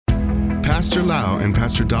Pastor Lau and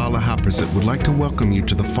Pastor Dala Haprasit would like to welcome you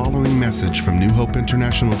to the following message from New Hope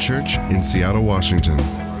International Church in Seattle, Washington.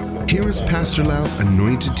 Here is Pastor Lau's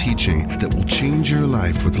anointed teaching that will change your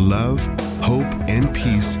life with love, hope, and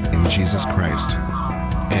peace in Jesus Christ.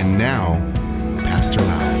 And now, Pastor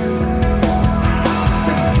Lau.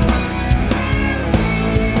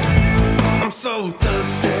 I'm so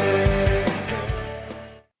thirsty.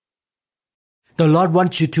 The Lord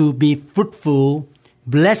wants you to be fruitful,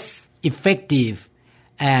 blessed, effective,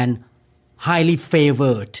 and highly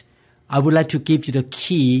favored. I would like to give you the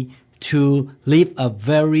key to live a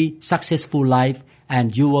very successful life,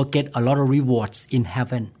 and you will get a lot of rewards in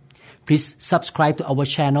heaven. Please subscribe to our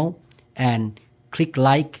channel and click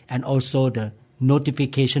like and also the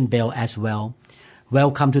notification bell as well.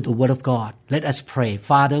 Welcome to the Word of God. Let us pray.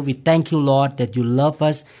 Father, we thank you, Lord, that you love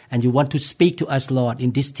us and you want to speak to us, Lord,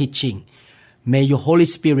 in this teaching. May your Holy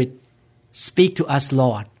Spirit speak to us,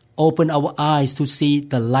 Lord. Open our eyes to see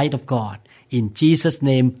the light of God. In Jesus'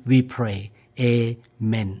 name we pray.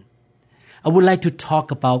 Amen. I would like to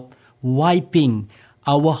talk about wiping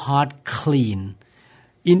our heart clean.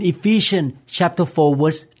 In Ephesians chapter 4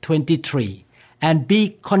 verse 23, and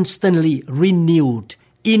be constantly renewed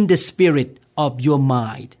in the spirit of your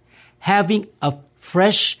mind, having a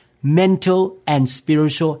fresh mental and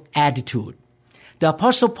spiritual attitude. The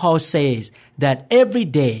Apostle Paul says that every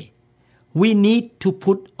day we need to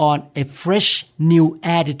put on a fresh new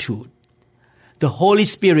attitude. The Holy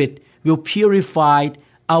Spirit will purify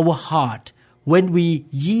our heart when we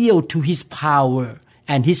yield to His power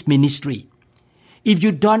and His ministry. If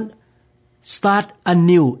you don't start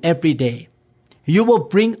anew every day, you will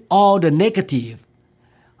bring all the negative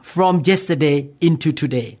from yesterday into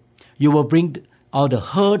today. You will bring all the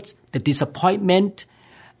hurt, the disappointment,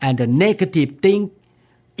 and the negative thing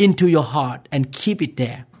into your heart and keep it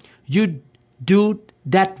there. You do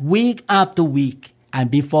that week after week, and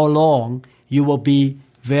before long, you will be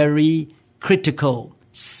very critical,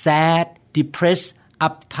 sad, depressed,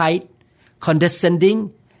 uptight,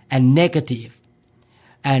 condescending, and negative.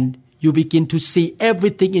 And you begin to see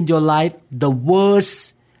everything in your life the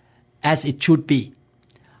worst as it should be.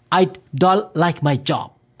 I don't like my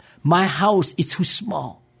job. My house is too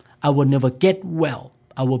small. I will never get well.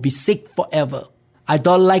 I will be sick forever. I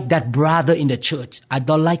don't like that brother in the church. I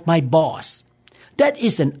don't like my boss. That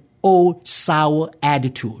is an old sour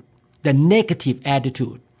attitude, the negative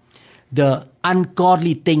attitude, the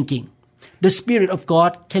ungodly thinking. The Spirit of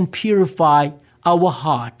God can purify our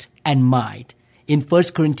heart and mind. In 1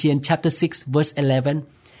 Corinthians chapter 6 verse 11,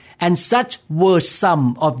 and such were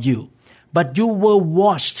some of you, but you were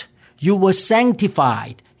washed, you were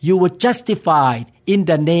sanctified, you were justified in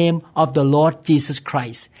the name of the Lord Jesus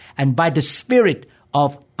Christ and by the Spirit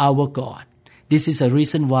of our God. This is a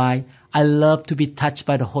reason why I love to be touched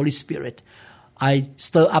by the Holy Spirit. I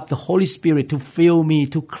stir up the Holy Spirit to fill me,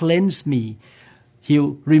 to cleanse me.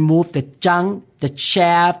 He'll remove the junk, the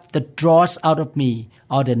chaff, the dross out of me,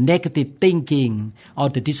 all the negative thinking, all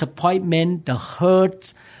the disappointment, the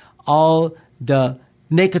hurt, all the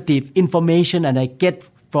negative information that I get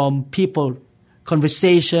from people,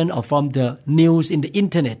 conversation, or from the news in the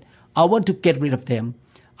internet. I want to get rid of them.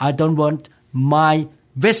 I don't want my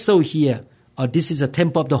vessel here, or this is a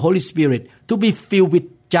temple of the Holy Spirit, to be filled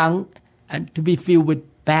with junk and to be filled with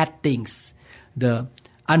bad things. The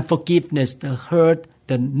unforgiveness, the hurt,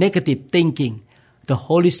 the negative thinking. The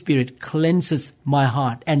Holy Spirit cleanses my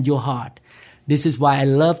heart and your heart. This is why I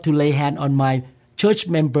love to lay hand on my church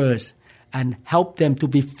members and help them to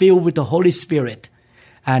be filled with the Holy Spirit.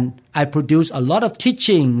 And I produce a lot of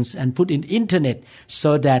teachings and put in internet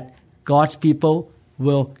so that God's people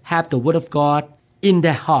will have the Word of God in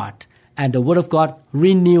their heart, and the Word of God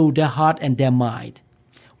renew their heart and their mind.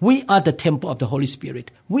 We are the temple of the Holy Spirit.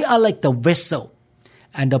 We are like the vessel.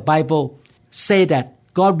 And the Bible say that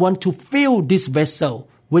God wants to fill this vessel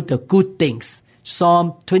with the good things.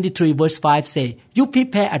 Psalm 23 verse 5 say, you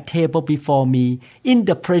prepare a table before me in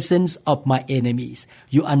the presence of my enemies.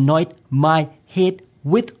 You anoint my head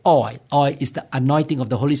with oil. Oil is the anointing of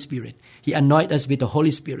the Holy Spirit. He anoints us with the Holy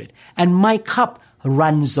Spirit. And my cup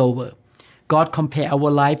runs over. God compared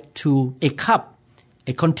our life to a cup,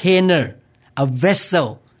 a container, a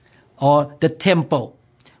vessel, or the temple.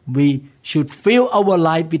 We should fill our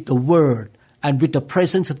life with the Word and with the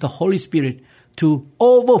presence of the Holy Spirit to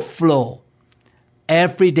overflow.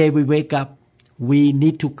 Every day we wake up, we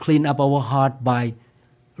need to clean up our heart by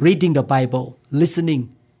reading the Bible,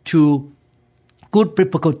 listening to good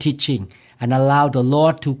biblical teaching, and allow the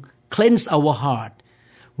Lord to cleanse our heart.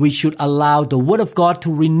 We should allow the Word of God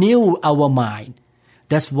to renew our mind.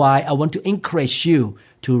 That's why I want to encourage you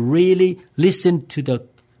to really listen to the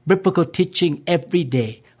biblical teaching every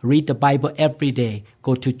day. Read the Bible every day.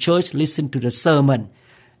 Go to church, listen to the sermon,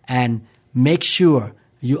 and make sure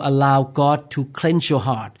you allow God to cleanse your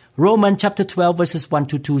heart. Romans chapter 12 verses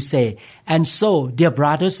 1-2 say, "And so, dear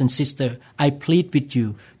brothers and sisters, I plead with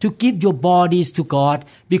you to give your bodies to God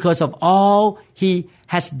because of all He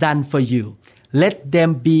has done for you. Let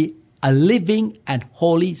them be a living and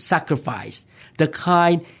holy sacrifice, the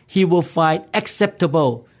kind He will find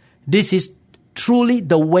acceptable. This is truly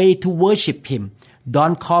the way to worship Him.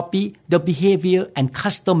 Don't copy the behavior and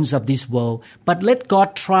customs of this world, but let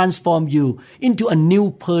God transform you into a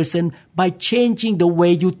new person by changing the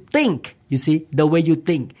way you think." You see, the way you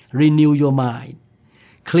think. Renew your mind.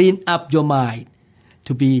 Clean up your mind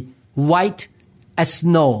to be white as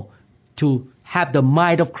snow, to have the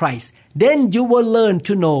mind of Christ. Then you will learn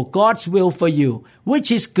to know God's will for you,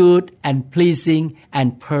 which is good and pleasing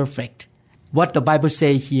and perfect. What the Bible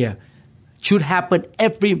says here should happen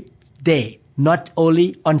every day, not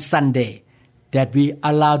only on Sunday, that we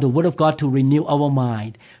allow the Word of God to renew our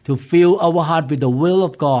mind, to fill our heart with the will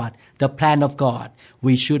of God, the plan of God.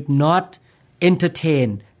 We should not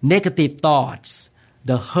entertain negative thoughts,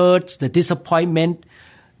 the hurts, the disappointment,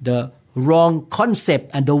 the wrong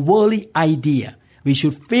concept, and the worldly idea. We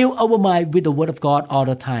should fill our mind with the Word of God all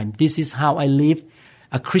the time. This is how I live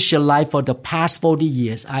a Christian life for the past 40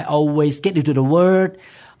 years. I always get into the Word.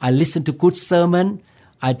 I listen to good sermon.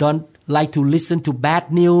 I don't like to listen to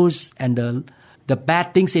bad news and the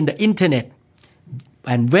bad things in the internet.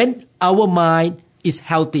 And when our mind is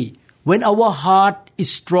healthy, when our heart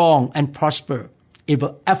is strong and prosper, it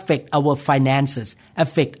will affect our finances,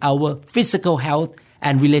 affect our physical health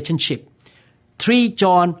and relationship. 3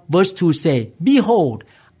 John verse 2 say, "Behold,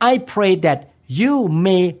 I pray that you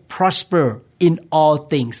may prosper in all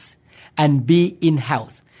things and be in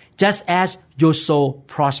health, just as your soul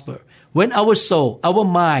prosper." When our soul, our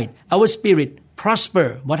mind, our spirit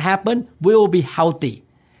prosper, what happened? We will be healthy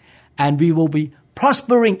and we will be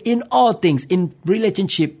prospering in all things, in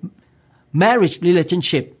relationship, marriage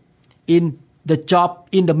relationship, in the job,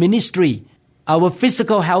 in the ministry. Our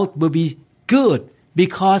physical health will be good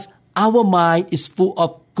because our mind is full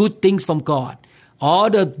of good things from God. All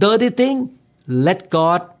the dirty thing, let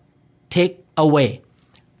God take away.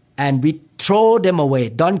 And we throw them away.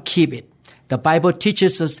 Don't keep it. The Bible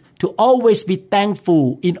teaches us to always be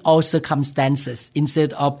thankful in all circumstances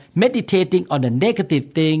instead of meditating on the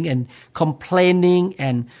negative thing and complaining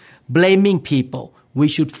and blaming people. We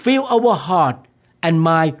should fill our heart and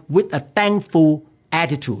mind with a thankful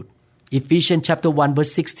attitude. Ephesians chapter 1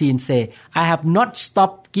 verse 16 say, "I have not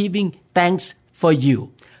stopped giving thanks for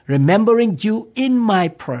you, remembering you in my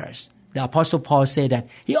prayers." The Apostle Paul said that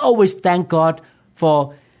he always thanked God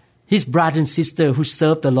for his brother and sister who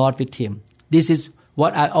served the Lord with him. This is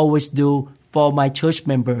what I always do for my church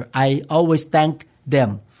member. I always thank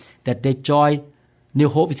them that they join New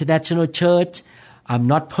Hope International Church. I'm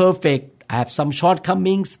not perfect. I have some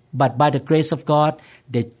shortcomings, but by the grace of God,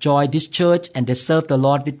 they join this church and they serve the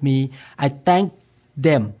Lord with me. I thank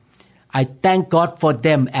them. I thank God for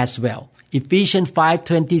them as well. Ephesians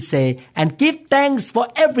 5:20 say, "And give thanks for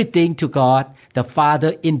everything to God, the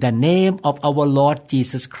Father, in the name of our Lord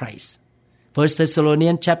Jesus Christ." 1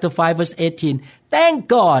 Thessalonians chapter 5 verse 18, "Thank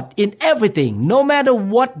God in everything, no matter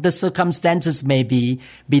what the circumstances may be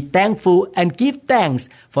thankful and give thanks,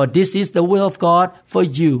 for this is the will of God for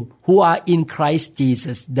you who are in Christ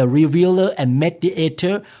Jesus, the revealer and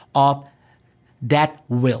mediator of that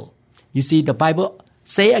will." You see, the Bible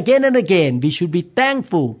say again and again, we should be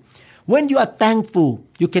thankful. When you are thankful,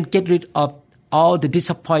 you can get rid of all the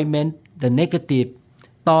disappointment, the negative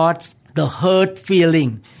thoughts, the hurt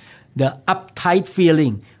feeling, the uptight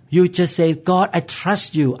feeling. You just say, "God, I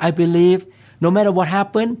trust you. I believe no matter what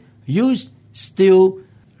happened, you still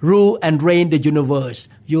rule and reign the universe.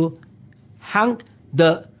 You hung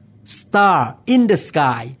the star in the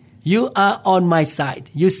sky. You are on my side.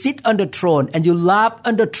 You sit on the throne and you laugh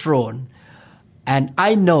on the throne. And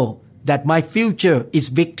I know that my future is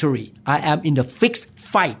victory. I am in the fixed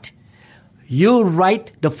fight. You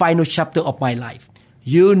write the final chapter of my life.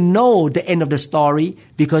 You know the end of the story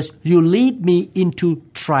because you lead me into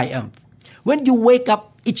triumph." When you wake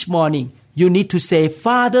up each morning, you need to say,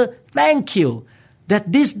 "Father, thank you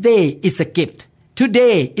that this day is a gift.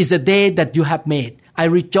 Today is a day that you have made. I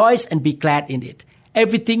rejoice and be glad in it.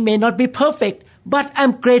 Everything may not be perfect, but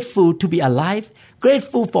I'm grateful to be alive,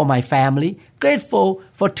 grateful for my family, grateful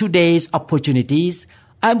for today's opportunities.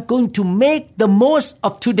 I'm going to make the most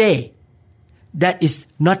of today." That is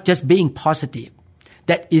not just being positive.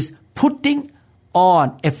 That is putting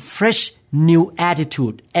on a fresh new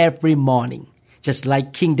attitude every morning. Just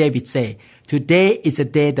like King David said, today is a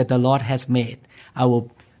day that the Lord has made. I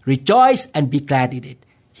will rejoice and be glad in it.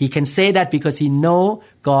 He can say that because he knows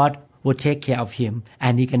God will take care of him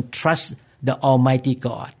and he can trust the Almighty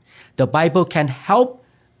God. The Bible can help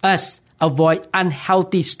us avoid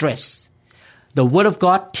unhealthy stress. The Word of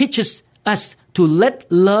God teaches us to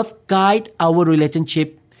let love guide our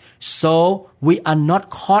relationship so we are not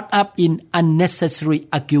caught up in unnecessary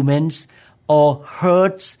arguments or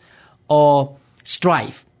hurts or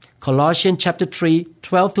strife. Colossians chapter 3,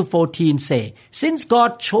 12 to 14 say, since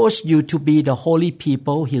God chose you to be the holy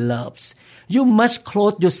people he loves, you must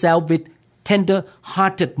clothe yourself with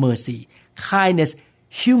tender-hearted mercy, kindness,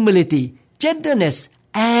 humility, gentleness,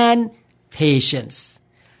 and patience.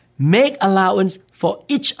 Make allowance for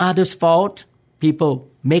each other's fault. People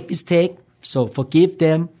make mistakes, so forgive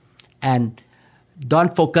them and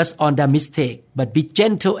don't focus on their mistake, but be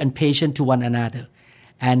gentle and patient to one another.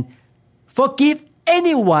 And forgive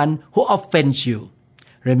anyone who offends you.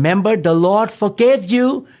 Remember, the Lord forgave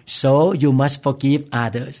you, so you must forgive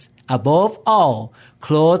others. Above all,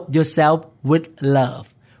 clothe yourself with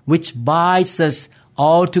love, which binds us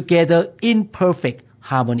all together in perfect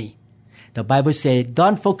harmony. The Bible says,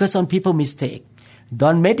 don't focus on people's mistakes.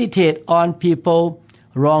 Don't meditate on people's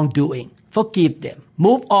wrongdoing. Forgive them.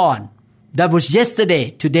 Move on. That was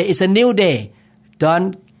yesterday. Today is a new day.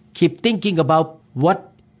 Don't keep thinking about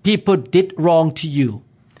what people did wrong to you,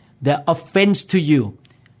 their offense to you,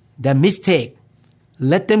 their mistake.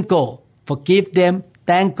 Let them go. Forgive them.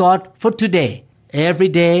 Thank God for today. Every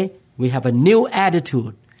day we have a new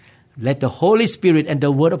attitude. Let the Holy Spirit and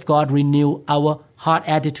the Word of God renew our heart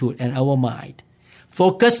attitude and our mind.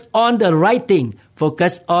 Focus on the right thing.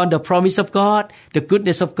 Focus on the promise of God, the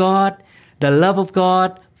goodness of God, the love of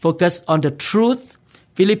God. Focus on the truth.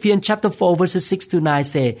 Philippians chapter 4 verses 6 to 9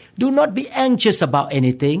 say, do not be anxious about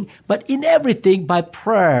anything, but in everything by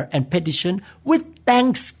prayer and petition with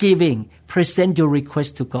thanksgiving, present your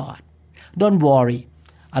request to God. Don't worry.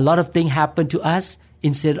 A lot of things happen to us.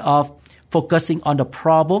 Instead of focusing on the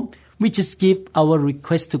problem, we just give our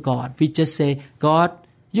request to God. We just say, God,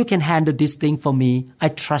 you can handle this thing for me. I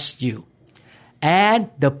trust you. And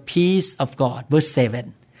the peace of God, verse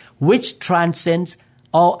 7, which transcends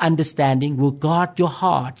all understanding, will guard your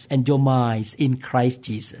hearts and your minds in Christ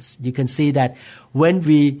Jesus. You can see that when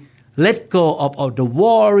we let go of the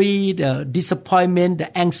worry, the disappointment,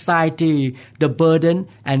 the anxiety, the burden,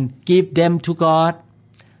 and give them to God,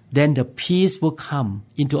 then the peace will come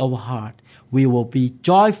into our heart. We will be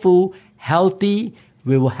joyful, healthy.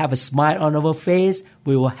 We will have a smile on our face.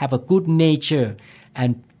 We will have a good nature.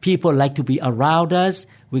 And people like to be around us.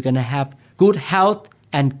 We're going to have good health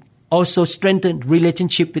and also strengthen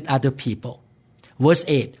relationship with other people. Verse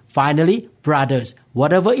 8, finally, brothers,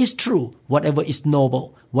 whatever is true, whatever is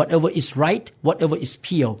noble, whatever is right, whatever is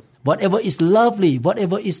pure, whatever is lovely,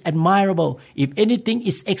 whatever is admirable, if anything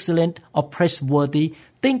is excellent or praiseworthy,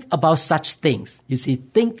 think about such things. You see,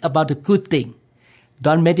 think about the good thing.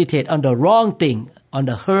 Don't meditate on the wrong thing, on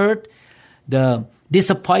the hurt, the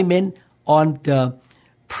disappointment, on the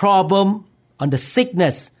problem, on the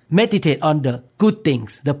sickness. Meditate on the good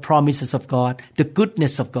things, the promises of God, the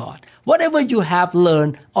goodness of God. Whatever you have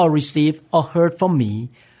learned or received or heard from me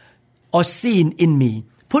or seen in me,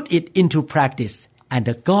 put it into practice, and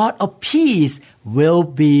the God of peace will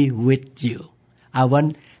be with you. I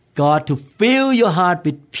want God to fill your heart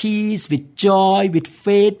with peace, with joy, with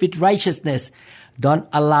faith, with righteousness. Don't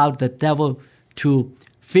allow the devil to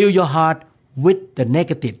fill your heart with the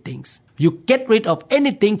negative things. You get rid of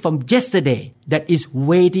anything from yesterday that is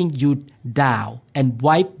weighing you down and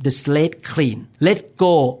wipe the slate clean. Let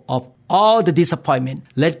go of all the disappointment.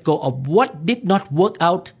 Let go of what did not work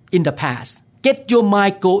out in the past. Get your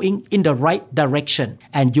mind going in the right direction,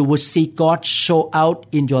 and you will see God show out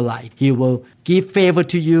in your life. He will give favor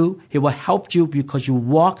to you. He will help you because you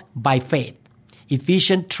walk by faith.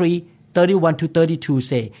 Ephesians 3, 31 to 32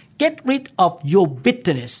 say, get rid of your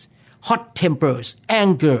bitterness, hot tempers,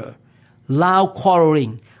 anger, loud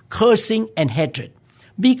quarreling, cursing, and hatred.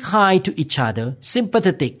 Be kind to each other,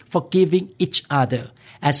 sympathetic, forgiving each other,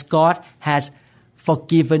 as God has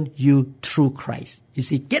forgiven you through Christ. You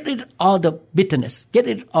see, get rid of all the bitterness, get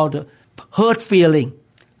rid of all the hurt feeling.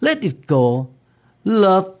 Let it go.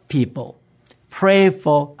 Love people. Pray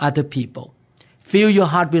for other people. Fill your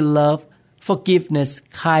heart with love, forgiveness,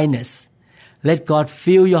 kindness. Let God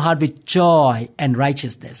fill your heart with joy and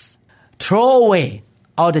righteousness. Throw away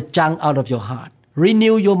all the junk out of your heart.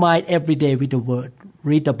 Renew your mind every day with the Word.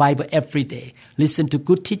 Read the Bible every day. Listen to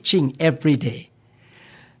good teaching every day.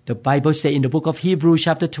 The Bible says in the book of Hebrews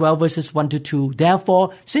chapter 12 verses 1 to 2,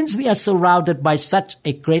 therefore, since we are surrounded by such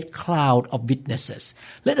a great cloud of witnesses,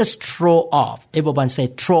 let us throw off. Everyone say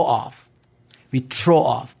throw off. We throw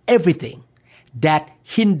off everything that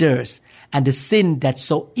hinders and the sin that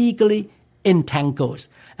so eagerly entangles.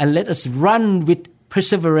 And let us run with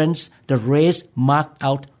perseverance the race marked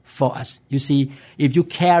out for us. You see, if you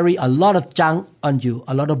carry a lot of junk on you,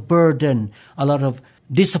 a lot of burden, a lot of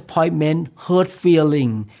disappointment, hurt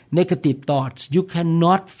feeling, negative thoughts, you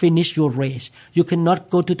cannot finish your race. You cannot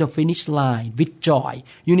go to the finish line with joy.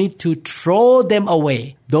 You need to throw them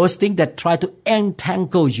away. Those things that try to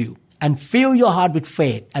entangle you, and fill your heart with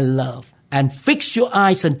faith and love. And fix your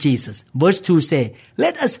eyes on Jesus. Verse 2 say,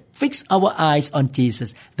 let us fix our eyes on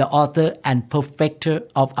Jesus, the author and perfecter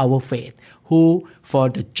of our faith, who for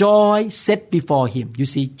the joy set before him. You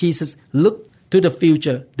see, Jesus looked to the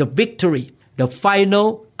future, the victory, the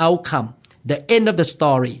final outcome, the end of the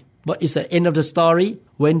story. What is the end of the story?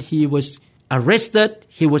 When he was arrested,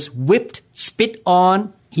 he was whipped, spit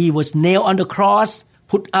on, he was nailed on the cross,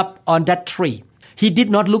 put up on that tree. He did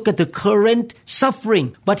not look at the current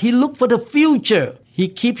suffering, but he looked for the future. He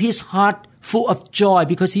kept his heart full of joy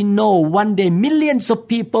because he knows one day millions of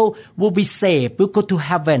people will be saved, will go to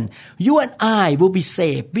heaven. You and I will be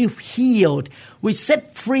saved, be healed, we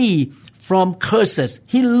set free from curses.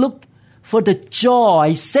 He looked for the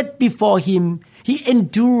joy set before him. He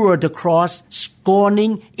endured the cross,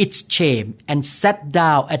 scorning its shame, and sat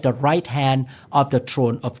down at the right hand of the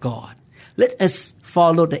throne of God. Let us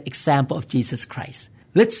follow the example of Jesus Christ.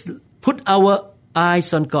 Let's put our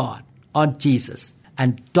eyes on God, on Jesus,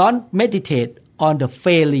 and don't meditate on the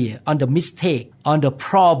failure, on the mistake, on the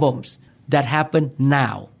problems that happen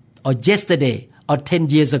now or yesterday or 10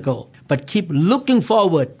 years ago. But keep looking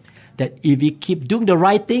forward that if we keep doing the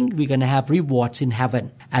right thing, we're going to have rewards in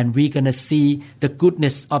heaven. And we're going to see the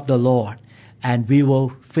goodness of the Lord. And we will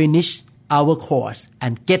finish our course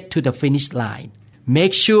and get to the finish line.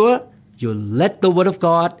 Make sure you let the Word of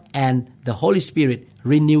God and the Holy Spirit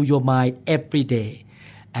renew your mind every day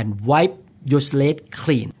and wipe your slate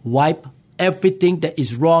clean. Wipe everything that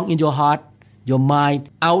is wrong in your heart, your mind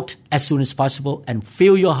out as soon as possible and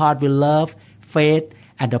fill your heart with love, faith,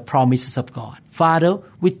 and the promises of God. Father,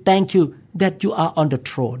 we thank you that you are on the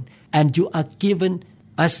throne and you are giving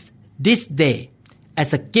us this day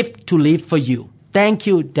as a gift to live for you. Thank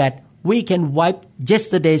you that we can wipe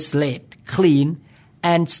yesterday's slate clean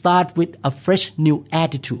and start with a fresh new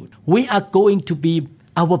attitude. We are going to be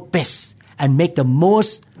our best and make the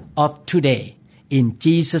most of today. In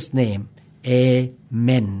Jesus' name,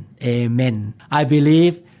 amen. Amen. I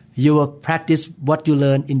believe you will practice what you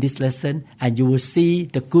learn in this lesson and you will see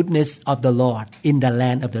the goodness of the Lord in the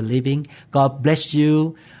land of the living. God bless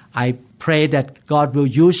you. I pray that God will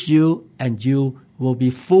use you and you will be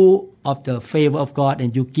full of the favor of God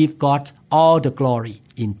and you give God all the glory.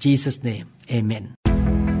 In Jesus' name, amen.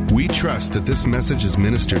 We trust that this message is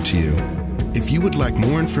ministered to you. If you would like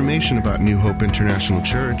more information about New Hope International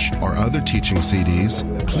Church or other teaching CDs,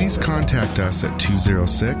 please contact us at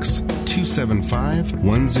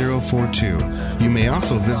 206-275-1042. You may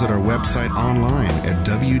also visit our website online at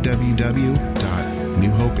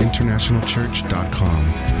www.newhopeinternationalchurch.com.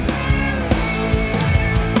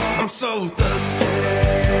 I'm so thirsty.